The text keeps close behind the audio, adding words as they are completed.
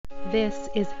This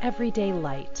is Everyday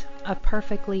Light, a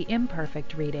perfectly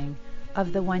imperfect reading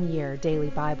of the One Year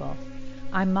Daily Bible.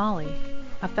 I'm Molly,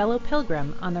 a fellow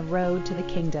pilgrim on the road to the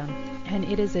kingdom, and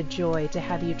it is a joy to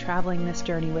have you traveling this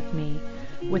journey with me,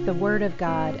 with the Word of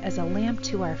God as a lamp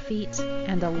to our feet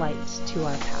and a light to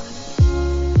our path.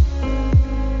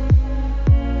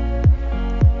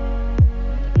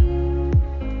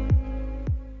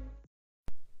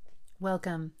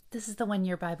 Welcome. This is the One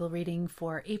Year Bible reading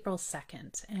for April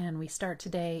 2nd, and we start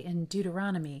today in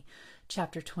Deuteronomy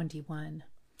chapter 21.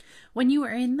 When you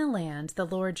are in the land the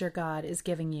Lord your God is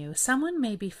giving you, someone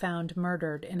may be found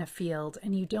murdered in a field,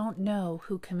 and you don't know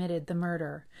who committed the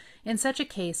murder. In such a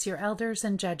case, your elders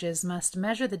and judges must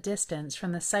measure the distance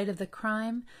from the site of the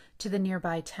crime to the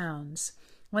nearby towns.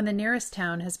 When the nearest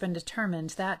town has been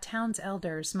determined, that town's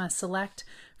elders must select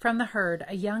from the herd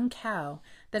a young cow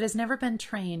that has never been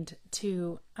trained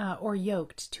to or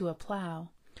yoked to a plow.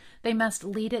 They must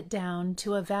lead it down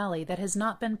to a valley that has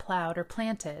not been plowed or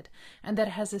planted, and that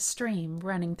has a stream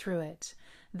running through it.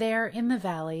 There, in the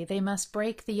valley, they must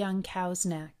break the young cow's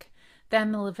neck.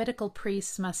 Then the Levitical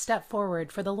priests must step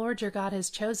forward, for the Lord your God has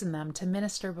chosen them to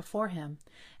minister before him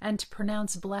and to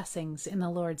pronounce blessings in the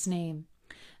Lord's name.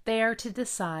 They are to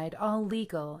decide all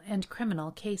legal and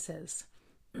criminal cases.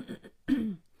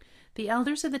 The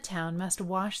elders of the town must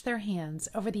wash their hands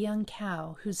over the young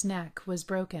cow whose neck was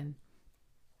broken.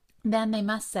 Then they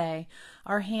must say,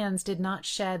 "Our hands did not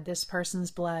shed this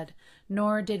person's blood,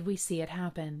 nor did we see it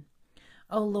happen.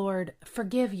 O Lord,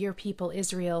 forgive your people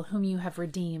Israel, whom you have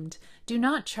redeemed. Do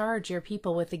not charge your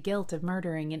people with the guilt of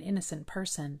murdering an innocent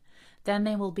person. Then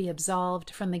they will be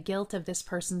absolved from the guilt of this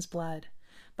person's blood.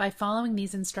 By following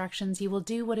these instructions, you will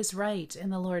do what is right in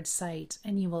the Lord's sight,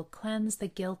 and you will cleanse the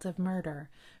guilt of murder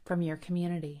from your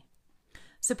community."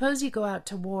 Suppose you go out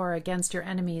to war against your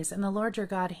enemies, and the Lord your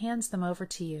God hands them over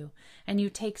to you, and you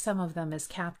take some of them as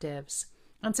captives.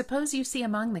 And suppose you see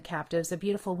among the captives a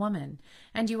beautiful woman,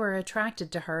 and you are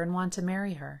attracted to her and want to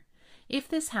marry her. If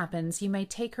this happens, you may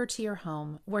take her to your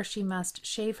home, where she must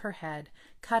shave her head,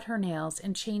 cut her nails,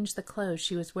 and change the clothes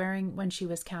she was wearing when she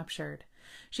was captured.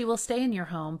 She will stay in your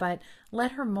home, but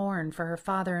let her mourn for her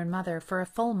father and mother for a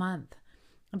full month.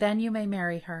 Then you may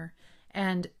marry her,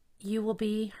 and you will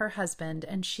be her husband,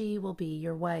 and she will be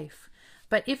your wife.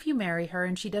 But if you marry her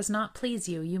and she does not please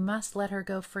you, you must let her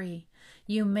go free.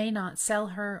 You may not sell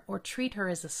her or treat her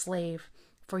as a slave,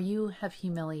 for you have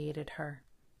humiliated her.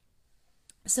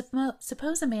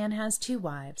 Suppose a man has 2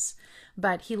 wives,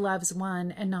 but he loves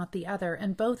one and not the other,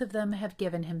 and both of them have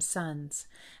given him sons.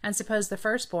 And suppose the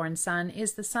firstborn son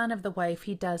is the son of the wife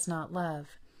he does not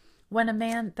love. When the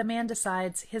man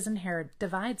divides his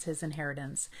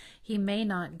inheritance, he may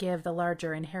not give the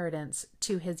larger inheritance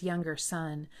to his younger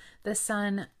son, the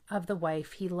son of the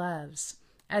wife he loves,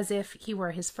 as if he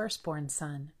were his firstborn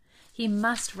son. He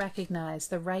must recognize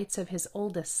the rights of his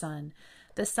oldest son,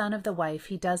 the son of the wife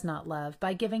he does not love,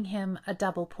 by giving him a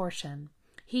double portion.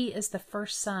 He is the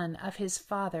first son of his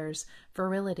father's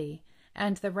virility,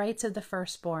 and the rights of the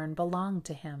firstborn belong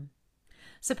to him.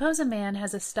 Suppose a man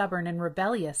has a stubborn and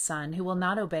rebellious son who will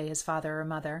not obey his father or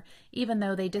mother, even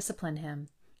though they discipline him.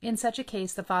 In such a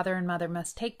case, the father and mother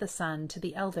must take the son to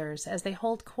the elders as they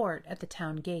hold court at the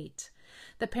town gate.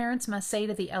 The parents must say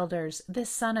to the elders, "This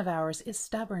son of ours is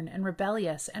stubborn and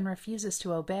rebellious and refuses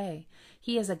to obey.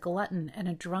 He is a glutton and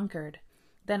a drunkard."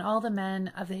 Then all the men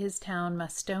of his town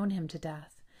must stone him to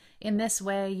death. In this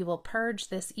way you will purge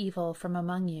this evil from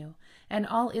among you, and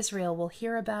all Israel will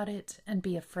hear about it and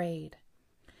be afraid.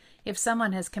 If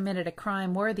someone has committed a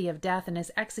crime worthy of death and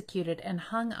is executed and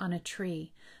hung on a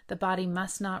tree, the body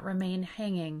must not remain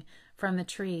hanging from the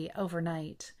tree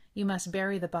overnight. You must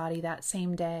bury the body that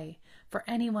same day, for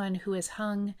anyone who is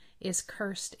hung is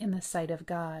cursed in the sight of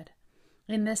God.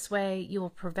 In this way you will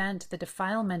prevent the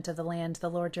defilement of the land the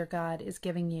Lord your God is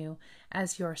giving you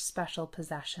as your special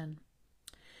possession.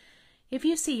 If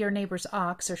you see your neighbor's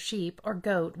ox or sheep or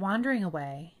goat wandering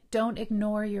away, don't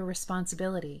ignore your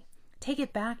responsibility. Take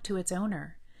it back to its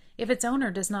owner. If its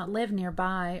owner does not live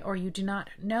nearby, or you do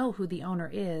not know who the owner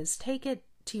is, take it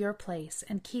to your place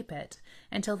and keep it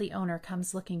until the owner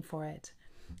comes looking for it.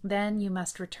 Then you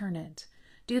must return it.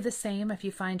 Do the same if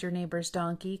you find your neighbor's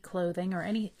donkey, clothing, or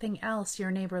anything else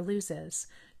your neighbor loses.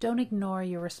 Don't ignore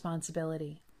your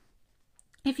responsibility.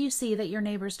 If you see that your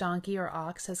neighbor's donkey or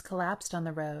ox has collapsed on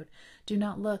the road, do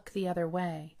not look the other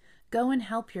way. Go and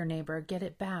help your neighbor get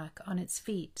it back on its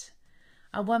feet.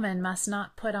 A woman must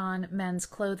not put on men's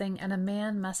clothing, and a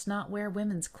man must not wear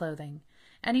women's clothing.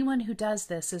 Anyone who does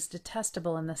this is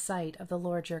detestable in the sight of the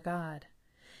Lord your God.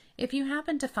 If you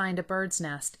happen to find a bird's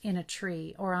nest in a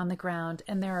tree or on the ground,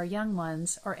 and there are young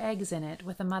ones or eggs in it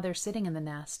with a mother sitting in the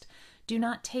nest, do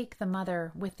not take the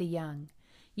mother with the young.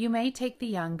 You may take the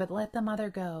young, but let the mother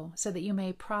go, so that you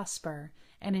may prosper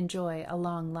and enjoy a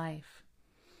long life.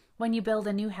 When you build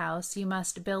a new house, you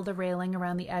must build a railing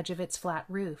around the edge of its flat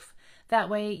roof. That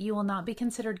way you will not be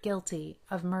considered guilty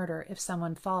of murder if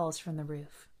someone falls from the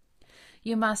roof.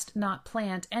 You must not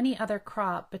plant any other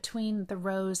crop between the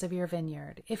rows of your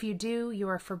vineyard. If you do, you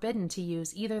are forbidden to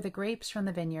use either the grapes from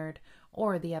the vineyard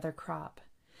or the other crop.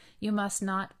 You must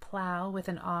not plow with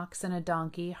an ox and a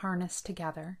donkey harnessed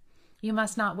together. You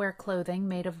must not wear clothing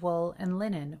made of wool and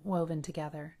linen woven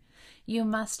together. You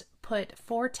must put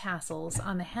 4 tassels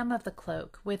on the hem of the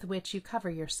cloak with which you cover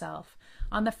yourself,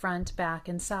 on the front, back,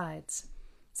 and sides.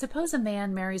 Suppose a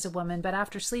man marries a woman, but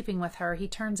after sleeping with her, he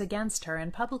turns against her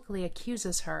and publicly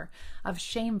accuses her of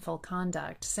shameful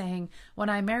conduct, saying, "When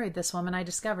I married this woman, I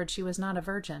discovered she was not a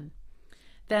virgin."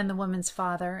 Then the woman's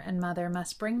father and mother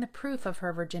must bring the proof of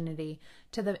her virginity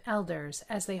to the elders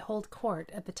as they hold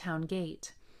court at the town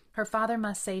gate. Her father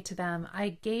must say to them, "I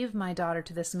gave my daughter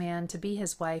to this man to be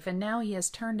his wife, and now he has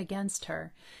turned against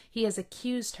her. He has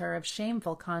accused her of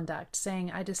shameful conduct,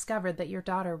 saying, 'I discovered that your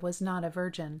daughter was not a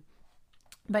virgin.'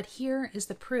 But here is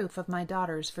the proof of my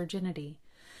daughter's virginity."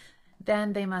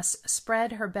 Then they must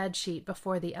spread her bedsheet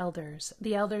before the elders.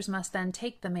 The elders must then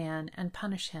take the man and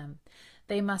punish him.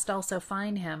 They must also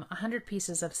fine him 100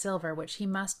 pieces of silver, which he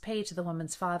must pay to the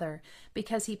woman's father,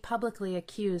 because he publicly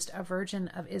accused a virgin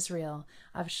of Israel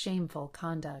of shameful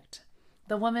conduct.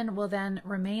 The woman will then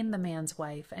remain the man's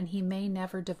wife, and he may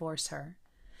never divorce her.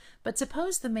 But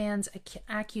suppose the man's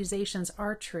accusations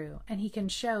are true, and he can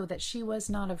show that she was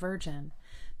not a virgin.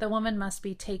 The woman must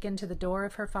be taken to the door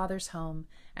of her father's home,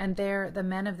 and there the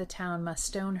men of the town must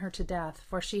stone her to death,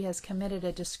 for she has committed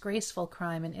a disgraceful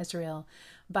crime in Israel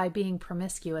by being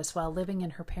promiscuous while living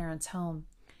in her parents' home.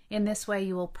 In this way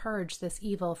you will purge this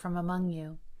evil from among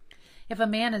you. If a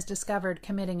man is discovered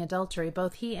committing adultery,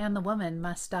 both he and the woman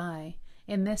must die.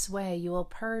 In this way you will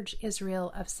purge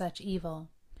Israel of such evil.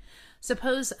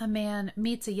 Suppose a man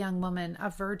meets a young woman, a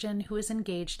virgin who is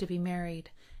engaged to be married,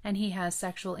 and he has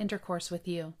sexual intercourse with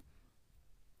you.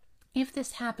 If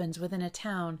this happens within a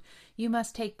town, you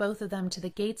must take both of them to the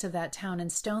gates of that town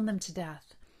and stone them to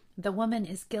death. The woman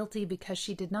is guilty because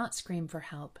she did not scream for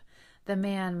help. The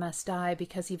man must die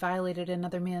because he violated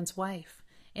another man's wife.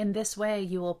 In this way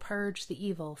you will purge the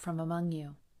evil from among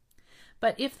you.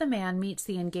 But if the man meets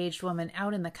the engaged woman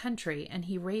out in the country and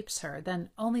he rapes her, then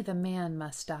only the man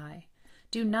must die.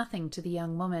 Do nothing to the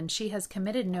young woman. She has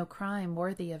committed no crime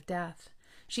worthy of death.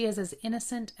 She is as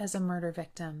innocent as a murder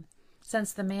victim.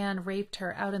 Since the man raped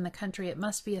her out in the country, it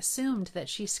must be assumed that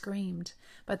she screamed,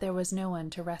 but there was no one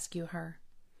to rescue her.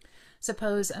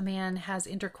 Suppose a man has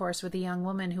intercourse with a young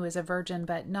woman who is a virgin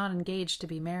but not engaged to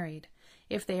be married.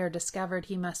 If they are discovered,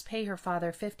 he must pay her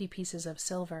father 50 pieces of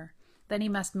silver. Then he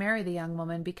must marry the young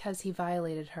woman because he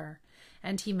violated her,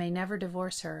 and he may never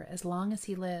divorce her as long as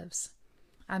he lives.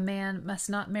 A man must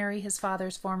not marry his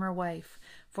father's former wife,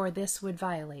 for this would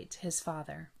violate his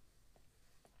father.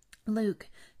 Luke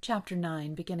chapter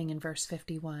 9, beginning in verse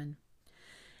 51.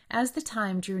 As the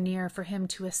time drew near for him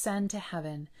to ascend to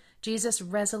heaven, Jesus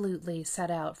resolutely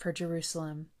set out for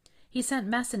Jerusalem. He sent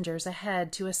messengers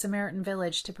ahead to a Samaritan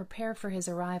village to prepare for his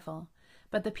arrival.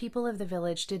 But the people of the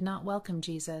village did not welcome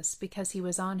Jesus because he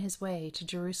was on his way to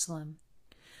Jerusalem.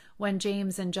 When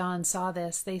James and John saw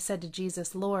this, they said to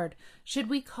Jesus, "Lord, should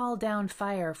we call down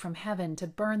fire from heaven to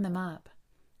burn them up?"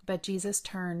 But Jesus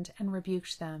turned and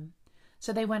rebuked them.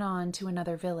 So they went on to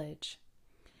another village.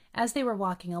 As they were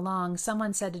walking along,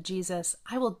 someone said to Jesus,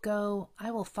 I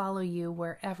will follow you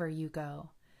wherever you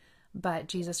go." But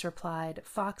Jesus replied,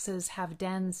 "Foxes have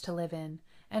dens to live in,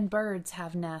 and birds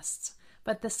have nests,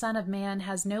 but the Son of Man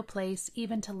has no place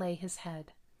even to lay his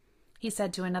head." He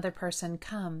said to another person,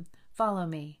 "Come, follow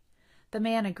me." The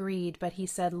man agreed, but he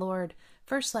said, "Lord,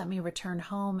 first let me return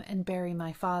home and bury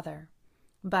my father."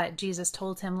 But Jesus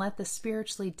told him, "Let the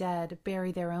spiritually dead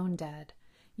bury their own dead.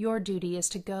 Your duty is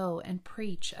to go and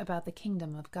preach about the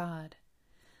kingdom of God."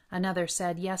 Another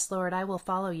said, "Yes, Lord, I will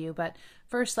follow you, but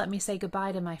first let me say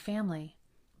goodbye to my family."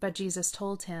 But Jesus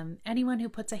told him, "Anyone who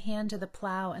puts a hand to the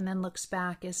plow and then looks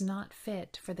back is not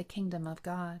fit for the kingdom of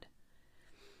God."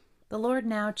 The Lord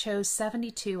now chose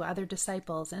 72 other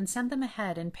disciples and sent them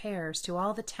ahead in pairs to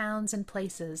all the towns and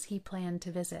places he planned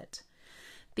to visit.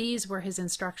 These were his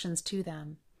instructions to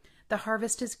them. "The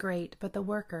harvest is great, but the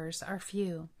workers are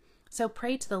few. So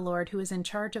pray to the Lord who is in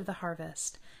charge of the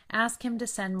harvest. Ask him to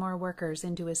send more workers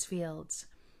into his fields.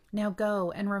 Now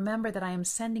go and remember that I am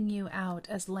sending you out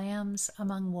as lambs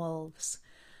among wolves.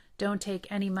 Don't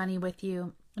take any money with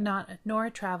you, nor a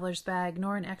traveler's bag,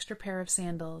 nor an extra pair of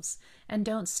sandals, and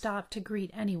don't stop to greet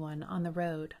anyone on the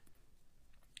road.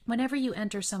 Whenever you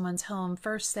enter someone's home,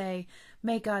 first say,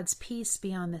 "May God's peace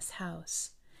be on this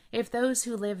house." If those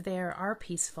who live there are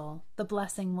peaceful, the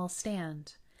blessing will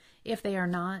stand. If they are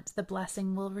not, the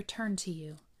blessing will return to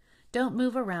you. Don't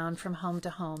move around from home to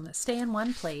home. Stay in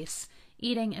one place,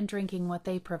 eating and drinking what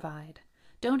they provide.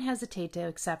 Don't hesitate to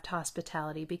accept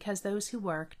hospitality, because those who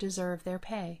work deserve their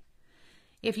pay.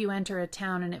 If you enter a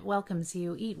town and it welcomes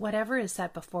you, eat whatever is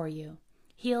set before you.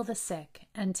 Heal the sick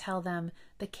and tell them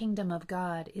the kingdom of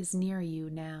God is near you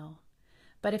now.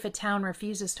 But if a town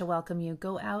refuses to welcome you,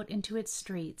 go out into its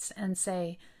streets and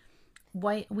say,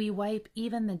 "We wipe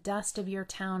even the dust of your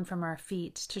town from our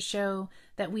feet to show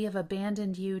that we have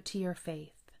abandoned you to your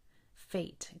fate,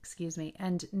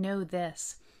 and know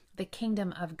this, the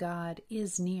kingdom of God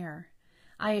is near.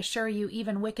 I assure you,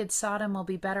 even wicked Sodom will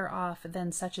be better off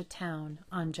than such a town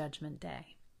on Judgment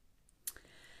Day."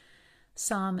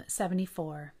 Psalm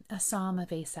 74, a psalm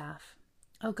of Asaph.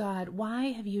 O God,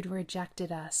 why have you rejected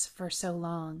us for so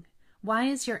long? Why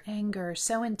is your anger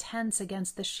so intense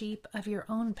against the sheep of your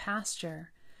own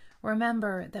pasture?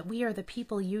 Remember that we are the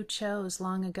people you chose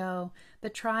long ago, the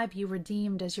tribe you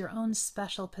redeemed as your own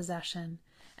special possession.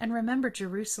 And remember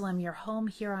Jerusalem, your home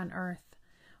here on earth.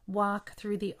 Walk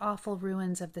through the awful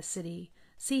ruins of the city.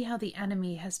 See how the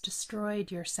enemy has destroyed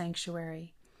your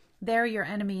sanctuary. There your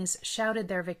enemies shouted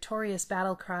their victorious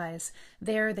battle cries.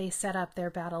 There they set up their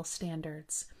battle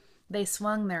standards. They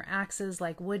swung their axes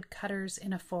like woodcutters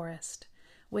in a forest.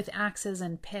 With axes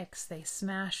and picks they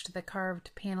smashed the carved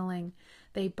paneling.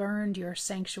 They burned your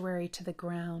sanctuary to the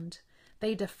ground.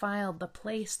 They defiled the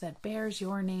place that bears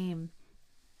your name.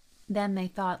 Then they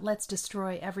thought, "Let's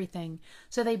destroy everything."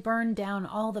 So they burned down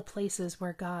all the places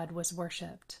where God was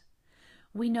worshipped.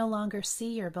 We no longer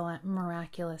see your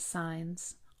miraculous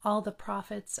signs. All the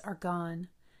prophets are gone,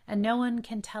 and no one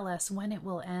can tell us when it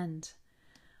will end.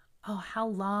 Oh, how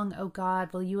long, O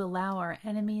God, will you allow our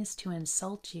enemies to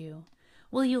insult you?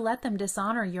 Will you let them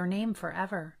dishonor your name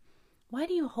forever? Why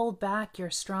do you hold back your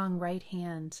strong right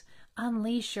hand?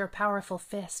 Unleash your powerful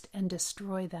fist and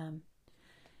destroy them.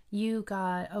 You,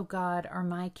 God, O God, are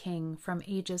my King from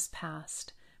ages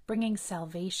past, bringing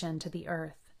salvation to the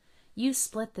earth. You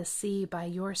split the sea by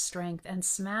your strength and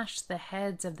smashed the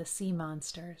heads of the sea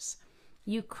monsters.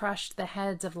 You crushed the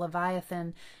heads of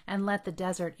Leviathan and let the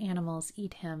desert animals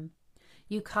eat him.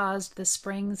 You caused the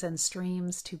springs and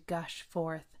streams to gush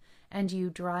forth, and you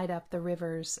dried up the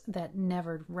rivers that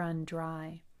never run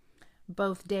dry.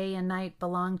 Both day and night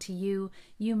belong to you.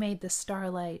 You made the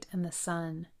starlight and the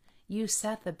sun. You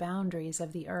set the boundaries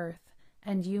of the earth,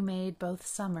 and you made both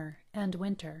summer and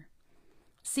winter.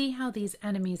 See how these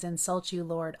enemies insult you,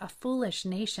 Lord. A foolish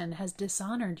nation has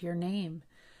dishonored your name.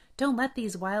 Don't let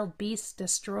these wild beasts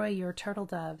destroy your turtle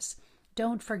doves.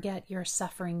 Don't forget your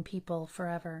suffering people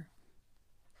forever.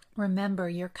 Remember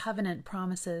your covenant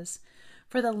promises,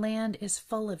 for the land is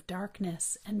full of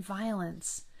darkness and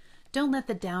violence. Don't let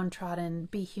the downtrodden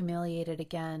be humiliated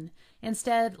again.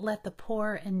 Instead, let the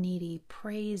poor and needy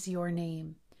praise your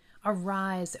name.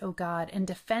 Arise, O God, and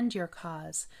defend your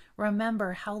cause.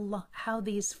 Remember how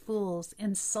these fools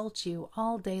insult you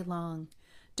all day long.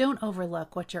 Don't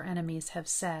overlook what your enemies have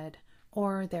said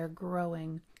or their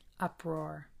growing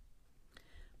uproar.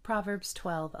 Proverbs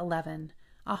 12:11.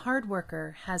 A hard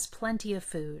worker has plenty of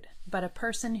food, but a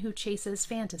person who chases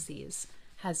fantasies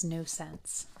has no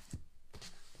sense.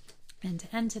 And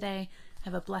to end today, I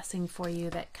have a blessing for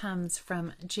you that comes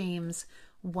from James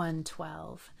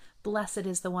 1:12. Blessed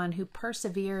is the one who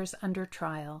perseveres under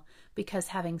trial, because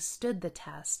having stood the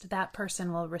test, that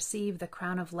person will receive the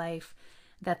crown of life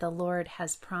that the Lord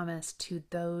has promised to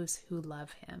those who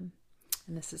love him.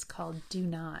 And this is called Do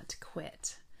Not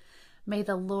Quit. May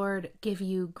the Lord give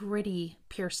you gritty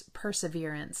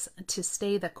perseverance to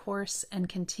stay the course and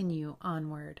continue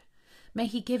onward. May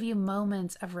he give you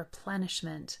moments of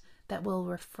replenishment that will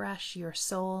refresh your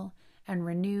soul and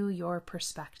renew your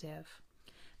perspective.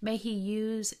 May he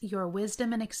use your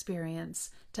wisdom and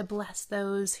experience to bless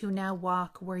those who now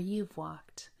walk where you've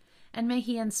walked. And may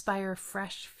he inspire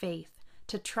fresh faith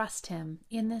to trust him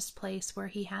in this place where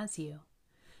he has you.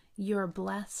 You're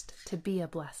blessed to be a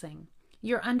blessing.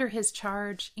 You're under his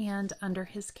charge and under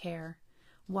his care.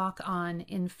 Walk on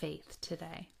in faith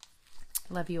today.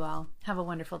 Love you all. Have a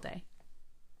wonderful day.